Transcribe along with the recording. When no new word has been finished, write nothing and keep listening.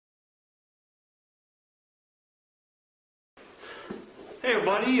Hey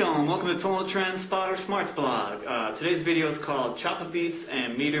everybody, welcome to Tonal Trend Spotter Smarts blog. Today's video is called Chocolate Beats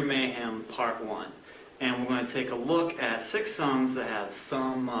and Meter Mayhem Part 1. And we're going to take a look at 6 songs that have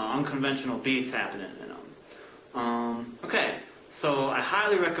some unconventional beats happening in them. Okay, so I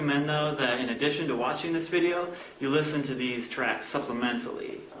highly recommend though that in addition to watching this video, you listen to these tracks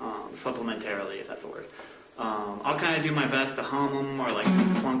supplementarily, if that's a word. I'll kind of do my best to hum them or like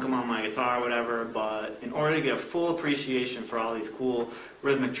plunk them on my guitar or whatever, but in order to get a full appreciation for all these cool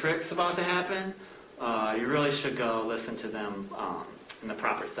rhythmic tricks about to happen, you really should go listen to them in the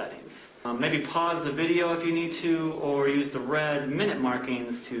proper settings. Maybe pause the video if you need to, or use the red minute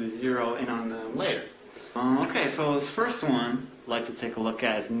markings to zero in on them later. Okay, so this first one I'd like to take a look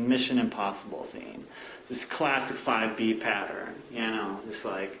at is Mission Impossible theme. This classic 5-beat pattern, you know, just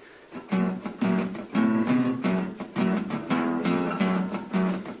like...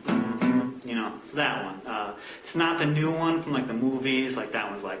 So that one. It's not the new one from like the movies. Like that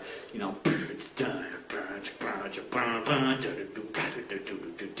one's like, you know,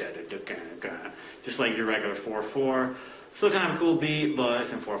 just like your regular 4/4. Still kind of a cool beat, but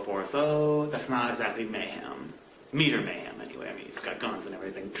it's in 4/4. So that's not exactly mayhem. Meter mayhem, anyway. I mean, it's got guns and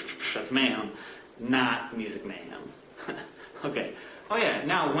everything. That's mayhem, not music mayhem. Okay. Oh yeah,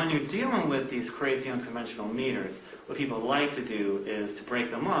 now when you're dealing with these crazy unconventional meters, what people like to do is to break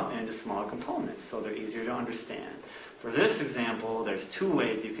them up into smaller components so they're easier to understand. For this example, there's 2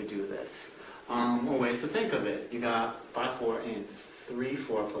 ways you could do this, or ways to think of it. You got 5/4 and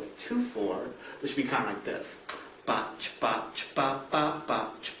 3/4 plus 2/4, which would be kind of like this. Ba-ch, ba-ch, ba-ba,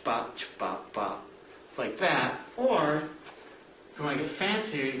 ba-ch, ba-ch, ba-ba. It's like that. Or, if you want to get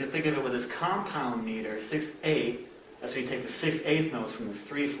fancier, you can think of it with this compound meter, 6/8. That's where you take the 6/8 notes from this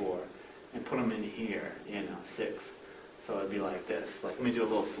 3/4 and put them in here, you know, 6. So it'd be like this. Like, let me do a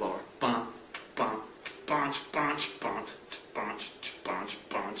little slower. Bump, bump, bunch, bunch, bunch, bunch, bunch,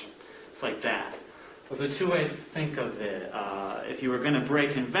 bunch. It's like that. Those are 2 ways to think of it. If you were going to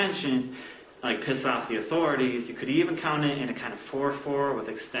break convention, like piss off the authorities, you could even count it in a kind of 4/4 with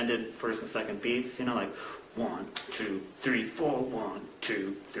extended first and second beats, you know, like 1, 2, 3, 4, 1,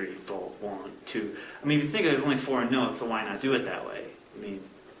 2, 3, 4, 1, 2. I mean, if you think of it, there's only 4 notes, so why not do it that way? I mean,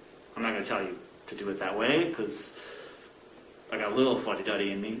 I'm not going to tell you to do it that way, because I got a little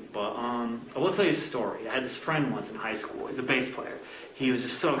fuddy-duddy in me, but I will tell you a story. I had this friend once in high school. He's a bass player. He was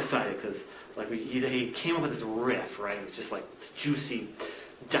just so excited, because like he came up with this riff, right? It was just like this juicy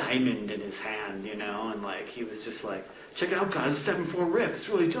diamond in his hand, you know, and like he was just like, check it out guys, 7/4 riff, it's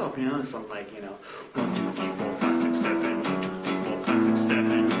really dope, you know, and something like, you know, 1, 2, 3, 4, 5, 6, 7, 1, 2, 3, 4, 5, 6,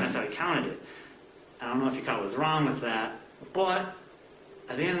 7, that's how he counted it. I don't know if he caught what was wrong with that, but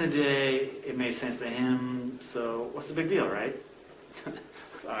at the end of the day, it made sense to him, so what's the big deal, right?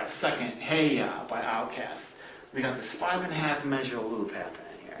 Alright, second, Hey Ya by OutKast. We got this 5.5 measure loop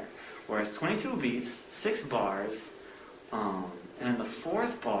happening here, where it's 22 beats, 6 bars, and in the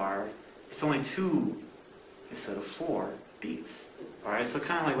 4th bar, it's only 2 instead of 4 beats. Alright, so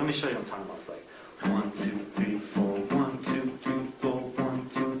kind of like, let me show you what I'm talking about. It's like 1, 2, 3, 4, 1, 2, 3, 4, 1,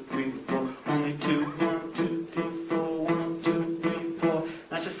 2, 3, 4, only 2, 1, 2, 3, 4, 1, 2, 3, 4.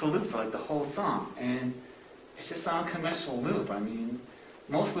 That's just the loop for like the whole song. And it's just an unconventional loop. I mean,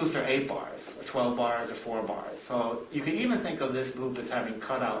 most loops are 8 bars, or 12 bars, or 4 bars. So you can even think of this loop as having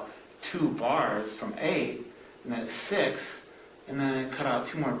cut out 2 bars from 8, and then it's 6, and then cut out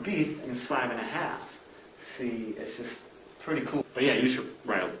 2 more beats, and it's 5.5. See, it's just pretty cool. But yeah, you should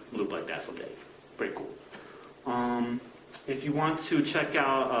write a loop like that someday. Pretty cool. If you want to check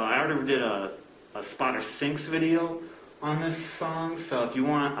out, I already did a Spotter Syncs video on this song, so if you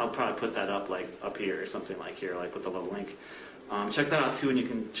want, I'll probably put that up like up here or something like here, like with the little link. Check that out too, and you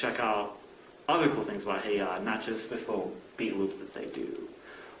can check out other cool things about Hey Ya, not just this little beat loop that they do.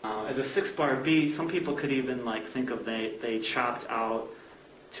 As a 6-bar beat, some people could even like think of they chopped out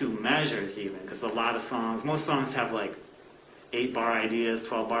 2 measures even, because a lot of songs, most songs have like 8-bar ideas,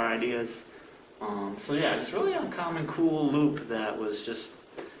 12-bar ideas. So yeah, just really uncommon, cool loop that was just,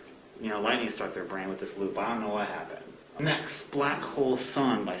 you know, lightning struck their brain with this loop. I don't know what happened. Next, Black Hole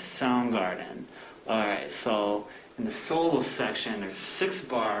Sun by Soundgarden. Alright, so in the solo section, there's 6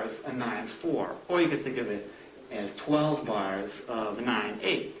 bars of 9/4, or you could think of it as 12 bars of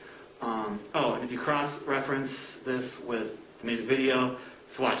 9/8. Oh, and if you cross-reference this with the music video,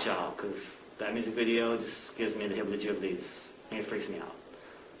 just watch out, because that music video just gives me the hibbledy-jibblies, and it freaks me out.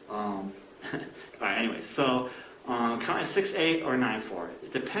 Alright, anyway, so count as 6/8 or 9/4.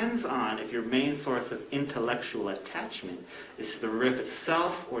 It depends on if your main source of intellectual attachment is to the riff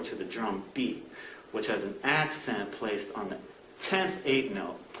itself or to the drum beat, which has an accent placed on the 10th 8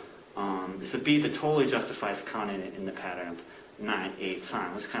 note. It's a beat that totally justifies counting it in the pattern of 9/8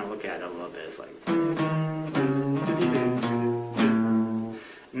 time. Let's kind of look at it a little bit. It's like,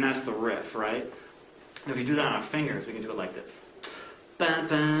 and that's the riff, right? And if you do that on our fingers, we can do it like this. 3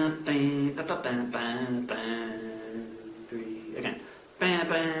 again.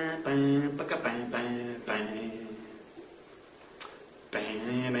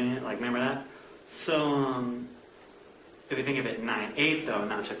 Like, remember that? So, if you think of it 9/8 though,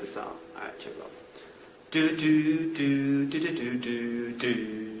 now check this out. All right, check this out. Do do do do do do do do.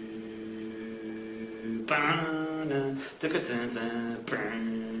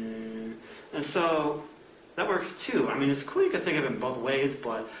 And so that works too. I mean, it's cool you can think of it in both ways,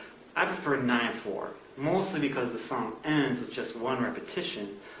 but I prefer 9/4, mostly because the song ends with just one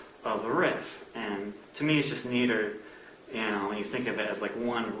repetition of a riff, and to me it's just neater, you know, when you think of it as like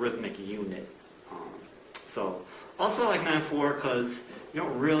one rhythmic unit. So also I like 9/4 because you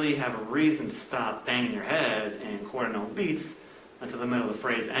don't really have a reason to stop banging your head in quarter note beats until the middle of the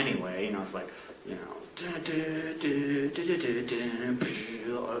phrase anyway. You know, it's like, you know,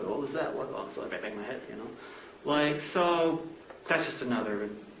 what was that? Oh, so I bang my head, you know? Like, so that's just another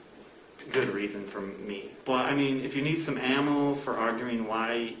good reason for me. But I mean, if you need some ammo for arguing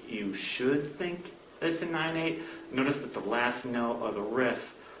why you should think it's a 9/8, notice that the last note of the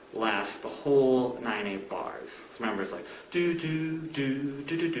riff lasts the whole 9/8 bars. So remember, it's like do do do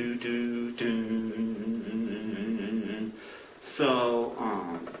do do do do do. So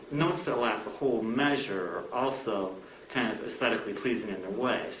notes that last the whole measure are also kind of aesthetically pleasing in their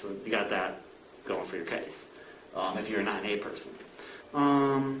way. So you got that going for your case if you're a 9/8 person.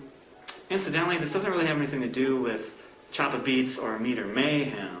 Incidentally, this doesn't really have anything to do with choppa beats or meter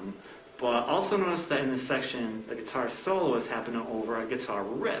mayhem, but also notice that in this section, the guitar solo is happening over a guitar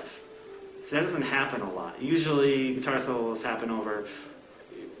riff. So that doesn't happen a lot. Usually, guitar solos happen over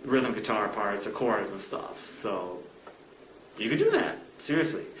rhythm guitar parts or chords and stuff. So you could do that.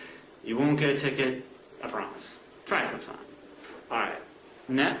 Seriously. You won't get a ticket, I promise. Try sometime. Alright,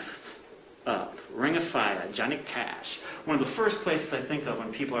 next up, Ring of Fire, Johnny Cash. One of the first places I think of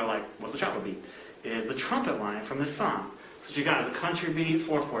when people are like, what's the choppa beat? Is the trumpet line from this song. So what you got is a country beat,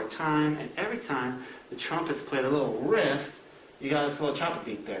 4/4 time, and every time the trumpets play the little riff, you got this little choppa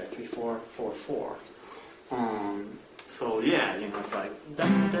beat there, 3/4, 4/4. So yeah, you know, it's like da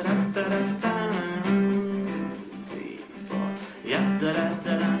da da da da da, 3, 4, yeah, da da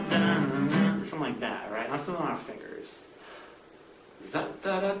da da da, something like that, right? I'm still on our fingers. Za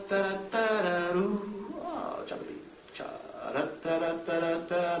da da da da da da, oh, choppa beat, cha da da da da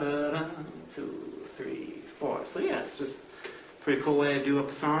da da, 2, 3, 4. So yeah, it's just a pretty cool way to do up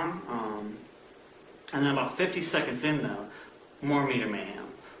a song. And then about 50 seconds in though, more meter mayhem.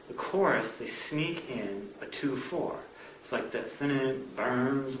 The chorus, they sneak in a 2/4. It's like this, and it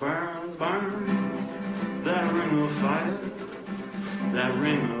burns, burns, burns, that ring of fire, that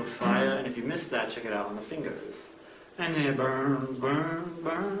ring of fire. And if you missed that, check it out on the fingers. And it burns, burns,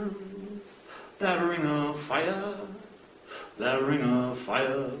 burns, that ring of fire, that ring of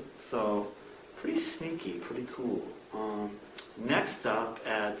fire. So pretty sneaky, pretty cool. Next up,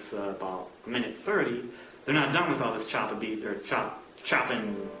 at about minute 30, they're not done with all this choppa beat or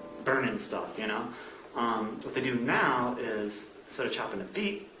chopping, burning stuff, you know. What they do now is, instead of chopping a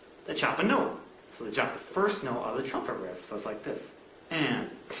beat, they chop a note. So they chop the first note of the trumpet riff. So it's like this. And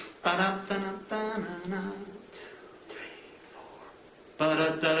ba-da-da-da-da-da-da, 2, 3, 4,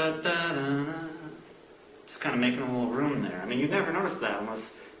 ba-da-da-da-da-da-da. Just kind of making a little room there. I mean, you'd never notice that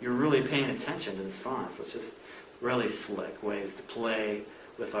unless you're really paying attention to the song. So it's just really slick ways to play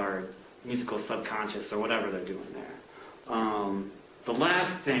with our musical subconscious or whatever they're doing there. The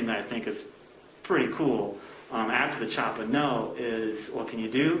last thing that I think is pretty cool after the chop a note is, what can you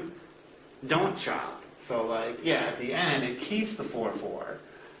do? Don't chop. So like, yeah, at the end it keeps the 4/4,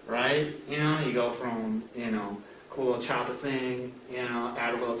 right? You know, you go from, you know, cool little chop a thing, you know,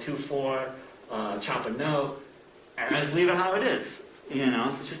 add a little 2/4, chop a note, and just leave it how it is. You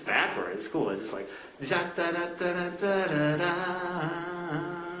know, so it's just backwards. It's cool. It's just like za da da da da da da da,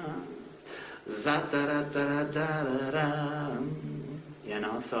 za da da da da da da. You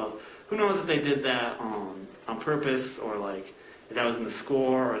know, so who knows if they did that on purpose, or like if that was in the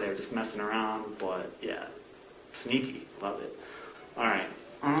score, or they were just messing around. But yeah, sneaky. Love it. All right,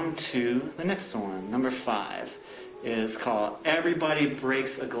 on to the next one. Number 5 is called "Everybody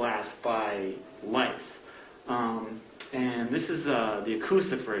Breaks a Glass" by Lights. And this is the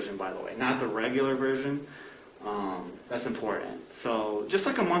acoustic version, by the way, not the regular version. That's important. So just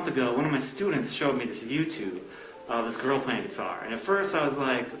like a month ago, one of my students showed me this YouTube of this girl playing guitar. And at first I was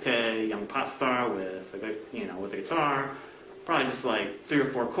like, okay, young pop star with a guitar, probably just like 3 or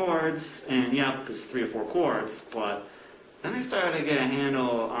 4 chords. And yep, it's 3 or 4 chords. But then I started to get a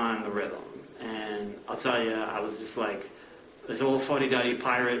handle on the rhythm. And I'll tell you, I was just like this old fuddy-duddy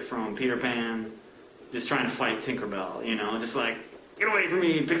pirate from Peter Pan, just trying to fight Tinkerbell, you know, just like, get away from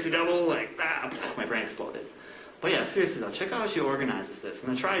me, pixie devil, like, my brain exploded. But yeah, seriously though, check out how she organizes this. I'm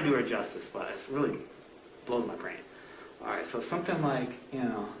going to try to do her justice, but it really blows my brain. Alright, so something like, you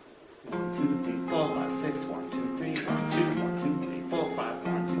know, 1, 2, 3, 4, 5, 6, 1, 2, 3, 1, 2, 1, 2, 3, 4, 5,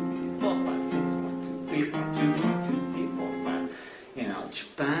 1, 2, 3, 4, 5, 6, 1, 2, 3, 1, 2, 1, 2, 3, 4, 5. You know,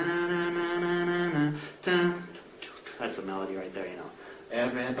 that's the melody right there, you know.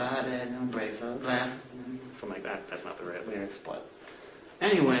 Everybody breaks a glass. Something like that. That's not the right lyrics, but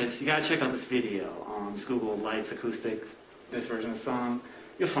anyways, you gotta check out this video. Just Google Lights Acoustic, this version of the song.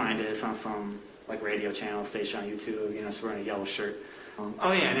 You'll find it. It's on some like radio channel station on YouTube. You know, she's wearing a yellow shirt.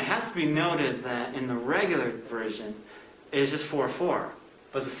 Oh yeah, and it has to be noted that in the regular version, it's just 4/4,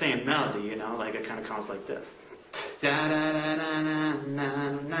 but it's the same melody. You know, like it kind of counts like this. Da da da da na na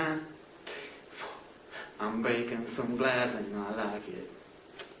na. I'm breaking some glass and I like it.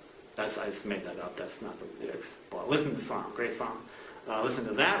 I just made that up. That's not the lyrics. But listen to the song. Great song. Listen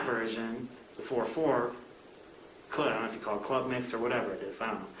to that version, the 4/4. I don't know if you call it club mix or whatever it is. I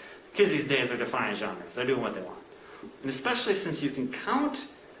don't know. Kids these days are defying genres. They're doing what they want. And especially since you can count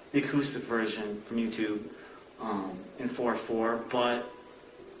the acoustic version from YouTube in 4/4, but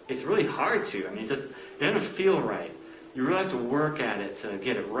it's really hard to. I mean, it doesn't feel right. You really have to work at it to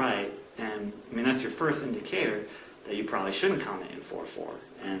get it right. And I mean, that's your first indicator that you probably shouldn't count it in 4/4.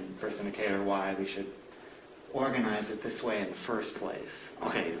 And first indicator why we should organize it this way in the first place.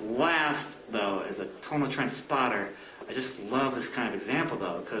 Okay, last though is a tonal trend spotter. I just love this kind of example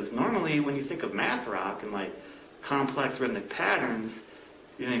though, because normally when you think of math rock and like complex rhythmic patterns,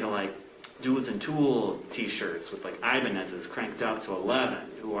 you think of like Dudes and Tool t-shirts with like Ibanez's cranked up to 11,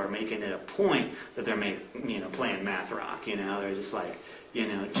 who are making it a point that they're playing math rock. You know, they're just like, you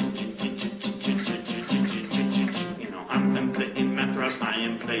know, I'm playing math rock, I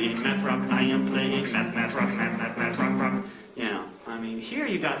am playing math rock, I am playing math rock, math rock. You know, I mean, here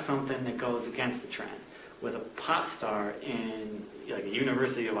you got something that goes against the trend with a pop star in like a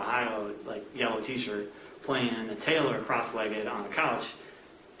University of Ohio like yellow t-shirt playing a Taylor cross-legged on a couch,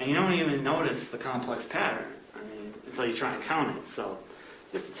 and you don't even notice the complex pattern. I mean, until you try and count it. So,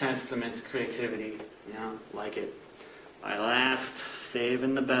 just a testament to creativity. You know, like it. My last,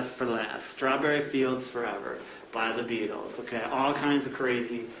 saving the best for last. Strawberry Fields Forever by the Beatles. Okay, all kinds of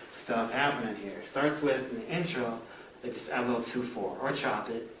crazy stuff happening here. Starts with in the intro, they just add a little 2/4 or chop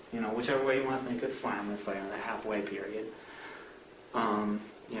it. You know, whichever way you want to think it's fine. It's like the halfway period.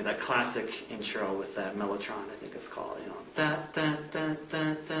 You know, that classic intro with that Mellotron, I think it's called, you know, da da da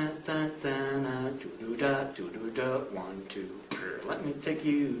da da da da do da do da 1 2 let me take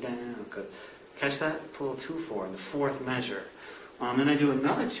you down. Good. Catch that? Pull a 2/4 in the fourth measure. Then I do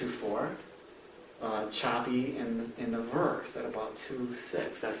another 2/4, choppy in the verse at about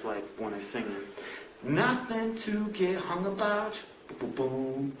 2/6. That's like when I'm singing. Nothing to get hung about. Boom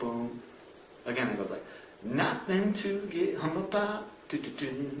boom boom. Again, it goes like nothing to get hung about. Do, do, do,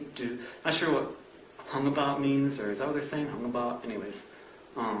 do. Not sure what hung about means, or is that what they're saying? Hung about? Anyways.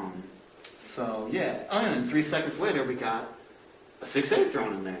 So, yeah. Oh, and then 3 seconds later, we got a 6/8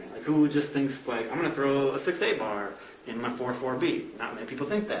 thrown in there. Like, who just thinks, like, I'm going to throw a 6/8 bar in my 4/4 beat? Not many people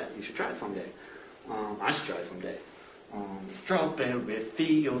think that. You should try it someday. I should try it someday. Strawberry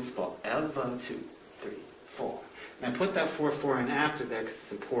Fields Forever, 2, 3, 4. And I put that 4/4 in after there because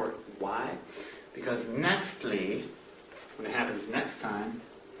it's important. Why? Because nextly, when it happens next time,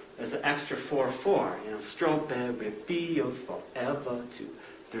 there's an extra 4/4. You know, Strawberry Fields Forever, 2,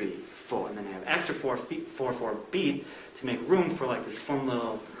 3, 4. And then I have extra 4/4 beat to make room for like this fun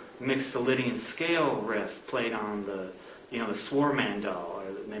little Mixolydian scale riff played on the, you know, the sword mandel, or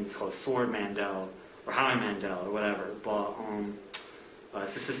maybe it's called sword mandel, or high mandel, or whatever. But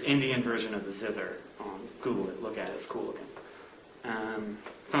it's just this Indian version of the zither. Google it, look at it, it's cool looking.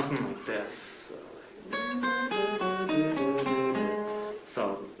 Sounds something like this.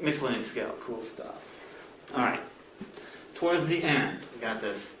 So, Mixolydian scale, cool stuff. Alright, towards the end, we got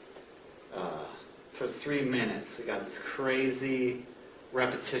this, first 3 minutes, we got this crazy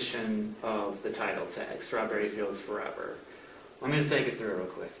repetition of the title tag, Strawberry Fields Forever. Let me just take it through real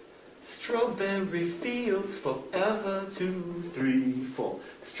quick. Strawberry fields forever, 2, 3, 4.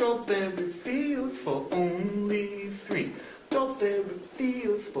 Strawberry fields for only 3. Strawberry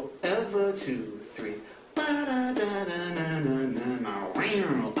fields forever, 2, 3.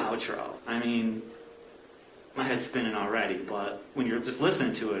 Outro. I mean, my head's spinning already, but when you're just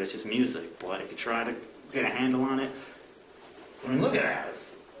listening to it, it's just music. But if you try to get a handle on it, I mean, look at that.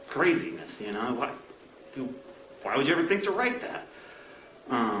 It's craziness, you know? What? why would you ever think to write that?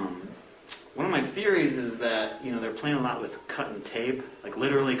 One of my theories is that, you know, they're playing a lot with cutting tape, like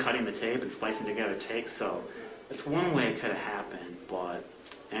literally cutting the tape and splicing together takes, so that's one way it could have happened, but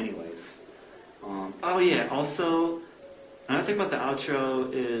anyways. Oh yeah, also, another thing about the outro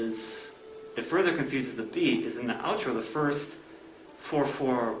is, it further confuses the beat, is in the outro, the first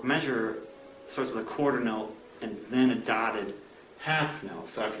 4/4 measure starts with a quarter note and then a dotted half note.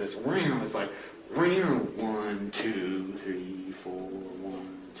 So after this ring, it's like, ring, 1, 2, 3, 4,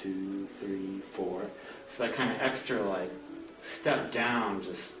 1, 2, 3, 4. So that kind of extra like step down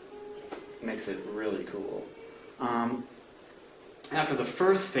just makes it really cool. After the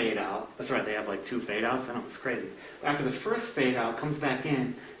first fade out, that's right, they have like 2 fade outs. I know, it's crazy. After the first fade out comes back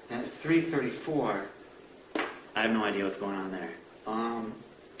in at 3:34. I have no idea what's going on there.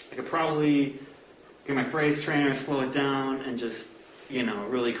 I could probably get my phrase trainer, slow it down, and just, you know,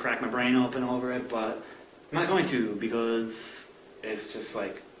 really crack my brain open over it, but I'm not going to, because it's just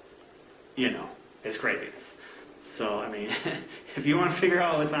like, you know, it's craziness. So, I mean, if you want to figure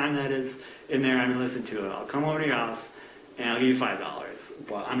out what time that is in there, I'm going to listen to it. I'll come over to your house, and I'll give you $5,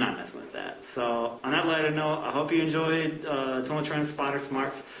 but I'm not messing with that. So, on that lighter note, I hope you enjoyed Tonal Trends, Spotter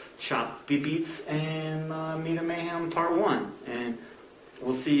Smarts, Chop Beats, and Meter Mayhem Part 1. And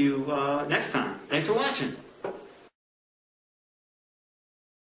we'll see you next time. Thanks for watching.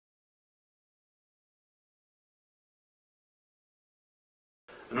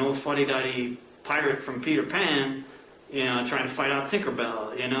 An old fuddy-duddy pirate from Peter Pan, you know, trying to fight off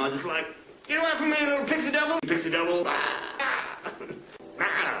Tinkerbell, you know, just like, get away from me, little pixie devil! Pixie devil, ah, ah,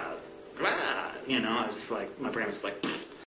 ah, ah. You know, I was just like, my brain was just like...